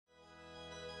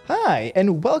Hi,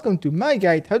 and welcome to my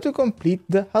guide how to complete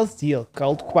the Hazeel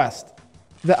Cult quest.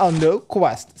 There are no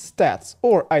quest stats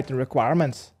or item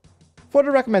requirements. For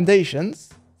the recommendations,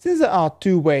 since there are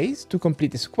two ways to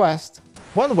complete this quest,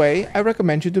 one way I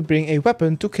recommend you to bring a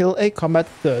weapon to kill a Combat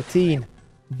 13.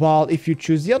 While if you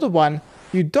choose the other one,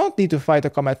 you don't need to fight a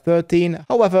Combat 13,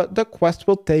 however the quest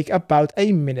will take about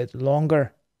a minute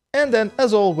longer. And then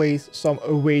as always, some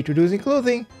weight reducing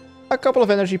clothing, a couple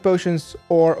of energy potions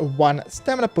or one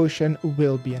stamina potion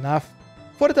will be enough.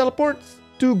 For the teleports,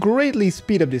 to greatly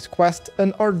speed up this quest,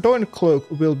 an ardougne cloak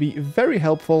will be very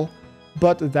helpful,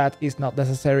 but that is not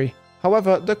necessary.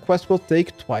 However, the quest will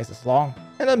take twice as long,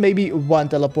 and then maybe one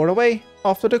teleport away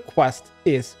after the quest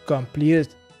is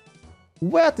completed.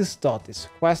 Where to start this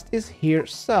quest is here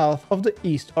south of the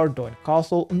East Ardougne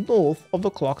Castle, north of the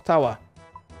Clock Tower.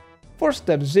 For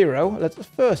step 0, let's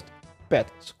first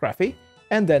pet Scruffy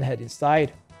and then head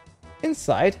inside.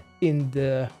 Inside, in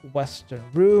the western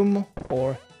room,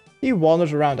 or he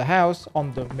wanders around the house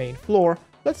on the main floor,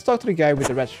 let's talk to the guy with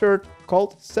the red shirt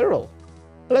called Ceril.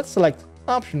 Let's select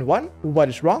option 1, what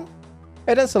is wrong,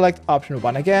 and then select option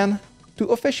 1 again to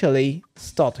officially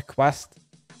start the quest.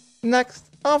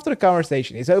 Next, after the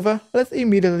conversation is over, let's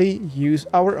immediately use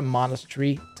our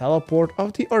monastery teleport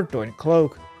of the Ardougne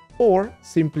cloak, or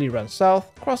simply run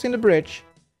south, crossing the bridge,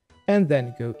 and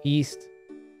then go east.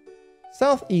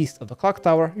 Southeast of the clock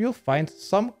tower, you'll find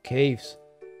some caves.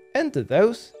 Enter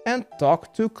those and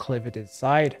talk to Clivet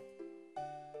inside.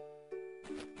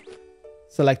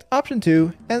 Select option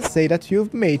 2 and say that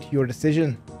you've made your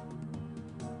decision.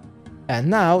 And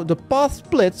now the path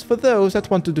splits for those that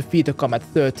want to defeat the Combat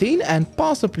 13 and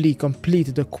possibly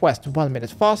complete the quest 1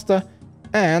 minute faster,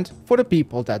 and for the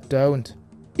people that don't.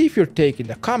 If you're taking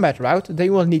the combat route, they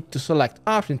will need to select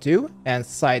option 2 and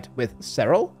side with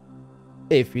Ceril.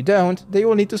 If you don't, they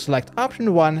will need to select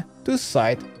option 1 to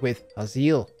side with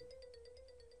Hazeel.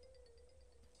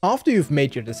 After you've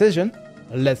made your decision,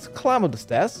 let's climb up the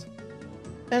stairs,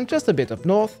 and just a bit up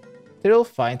north, you'll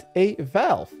find a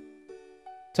valve.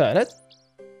 Turn it,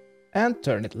 and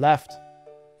turn it left,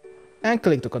 and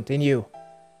click to continue.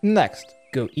 Next,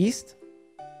 go east,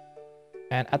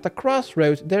 and at the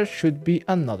crossroads there should be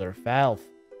another valve.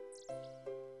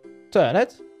 Turn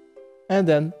it, and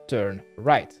then turn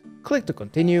right. Click to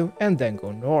continue, and then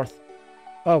go north.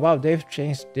 Oh wow, they've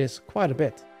changed this quite a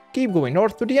bit. Keep going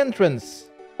north to the entrance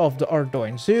of the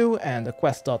Ardougne Zoo and the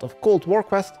quest start of Cold War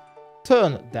quest.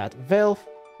 Turn that valve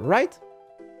right,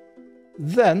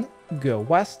 then go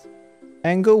west,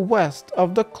 and go west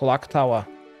of the clock tower.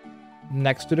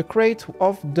 Next to the crate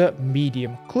of the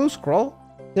medium clue scroll,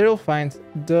 there you'll find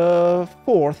the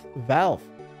 4th valve.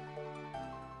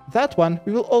 That one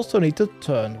we will also need to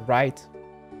turn right.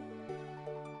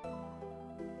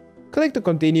 Click to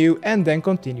continue and then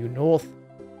continue north.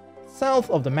 South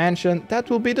of the mansion, that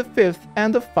will be the 5th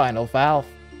and the final valve.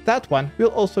 That one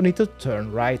we'll also need to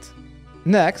turn right.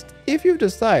 Next, if you've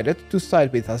decided to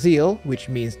side with Hazeel, which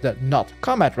means the not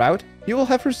combat route, you will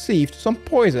have received some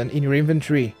poison in your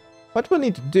inventory. What we'll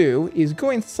need to do is go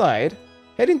inside,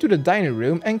 head into the dining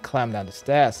room and climb down the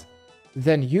stairs.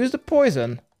 Then use the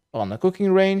poison on the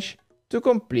cooking range to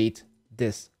complete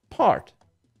this part.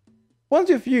 Once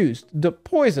you've used the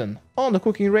poison on the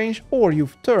cooking range or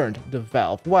you've turned the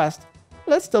valve west,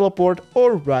 let's teleport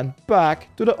or run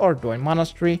back to the Ardougne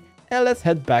Monastery and let's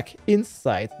head back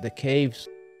inside the caves.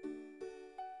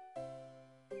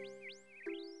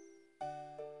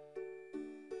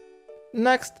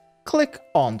 Next, click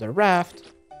on the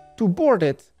raft to board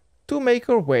it to make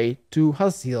our way to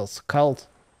Hazeel's Cult.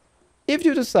 If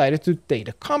you decided to take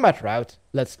the combat route,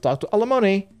 let's talk to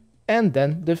Alomone and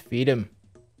then defeat him.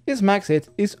 His max hit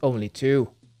is only 2.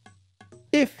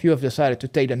 If you have decided to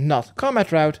take the not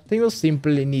combat route, then you'll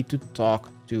simply need to talk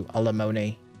to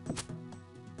Alomone.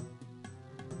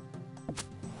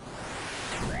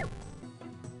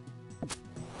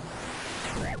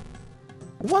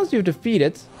 Once you've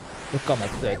defeated the Combat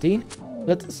 13,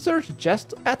 let's search the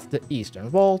chest at the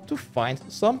eastern wall to find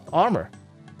some armor.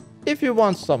 If you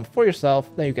want some for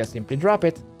yourself, then you can simply drop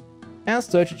it and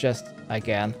search the chest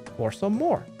again for some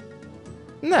more.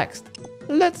 Next,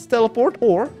 let's teleport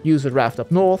or use a raft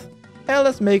up north and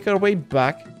let's make our way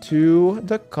back to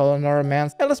the Culinary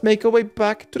Mansion and let's make our way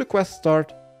back to the quest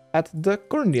start at the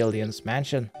Cornelian's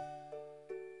mansion.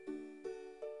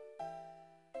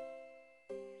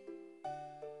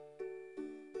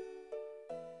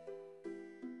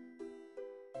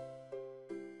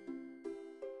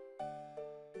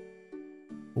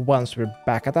 Once we're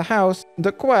back at the house,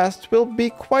 the quest will be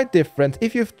quite different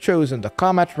if you've chosen the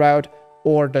combat route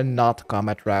or the not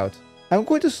combat route. I'm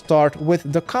going to start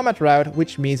with the combat route,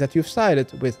 which means that you've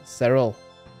sided with Ceril.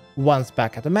 Once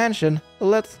back at the mansion,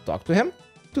 let's talk to him,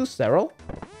 to Ceril,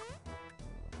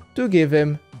 to give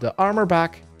him the armor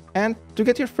back, and to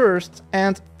get your first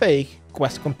and fake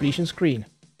quest completion screen.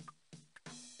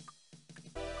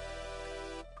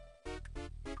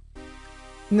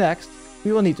 Next,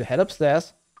 we will need to head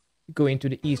upstairs, go into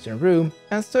the eastern room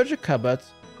and search a cupboard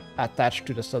attached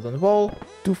to the southern wall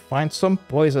to find some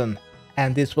poison.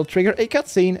 And this will trigger a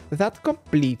cutscene that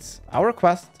completes our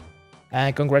quest.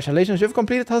 And congratulations, you've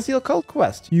completed Hazeel Cult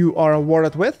quest. You are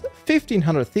awarded with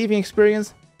 1500 thieving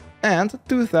experience and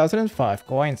 2005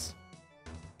 coins.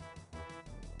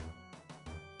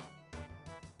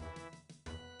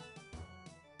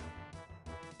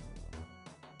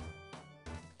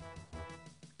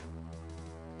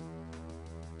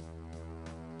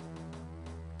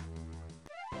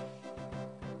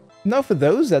 Now for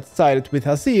those that sided with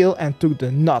Hazeel and took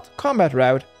the not combat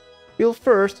route, we'll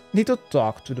first need to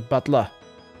talk to the butler.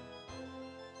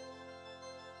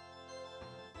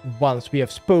 Once we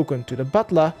have spoken to the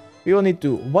butler, we will need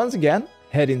to once again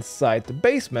head inside the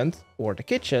basement or the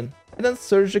kitchen and then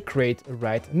search the crate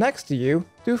right next to you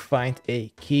to find a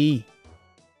key.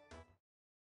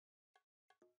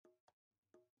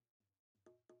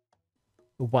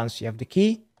 Once you have the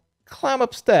key, climb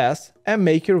upstairs and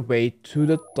make your way to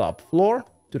the top floor,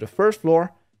 to the first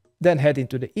floor, then head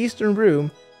into the eastern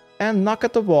room and knock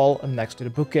at the wall next to the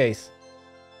bookcase.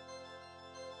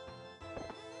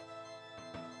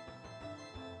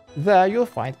 There you'll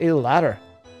find a ladder.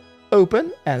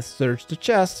 Open and search the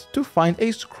chest to find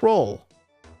a scroll.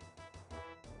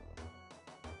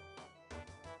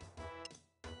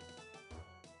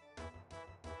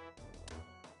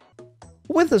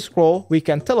 With the scroll, we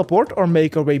can teleport or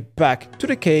make our way back to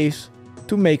the caves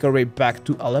to make our way back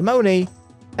to Alomone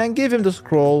and give him the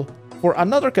scroll for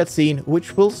another cutscene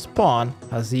which will spawn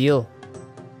Hazeel.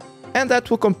 And that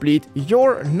will complete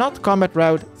your not combat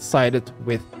route sided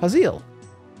with Hazeel.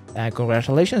 And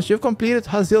congratulations, you've completed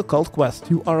Hazeel Cult quest.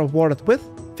 You are awarded with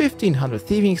 1500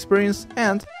 thieving experience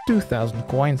and 2000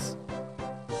 coins.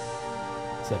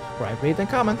 Subscribe, rate and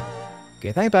comment.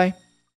 Okay, thanks, bye.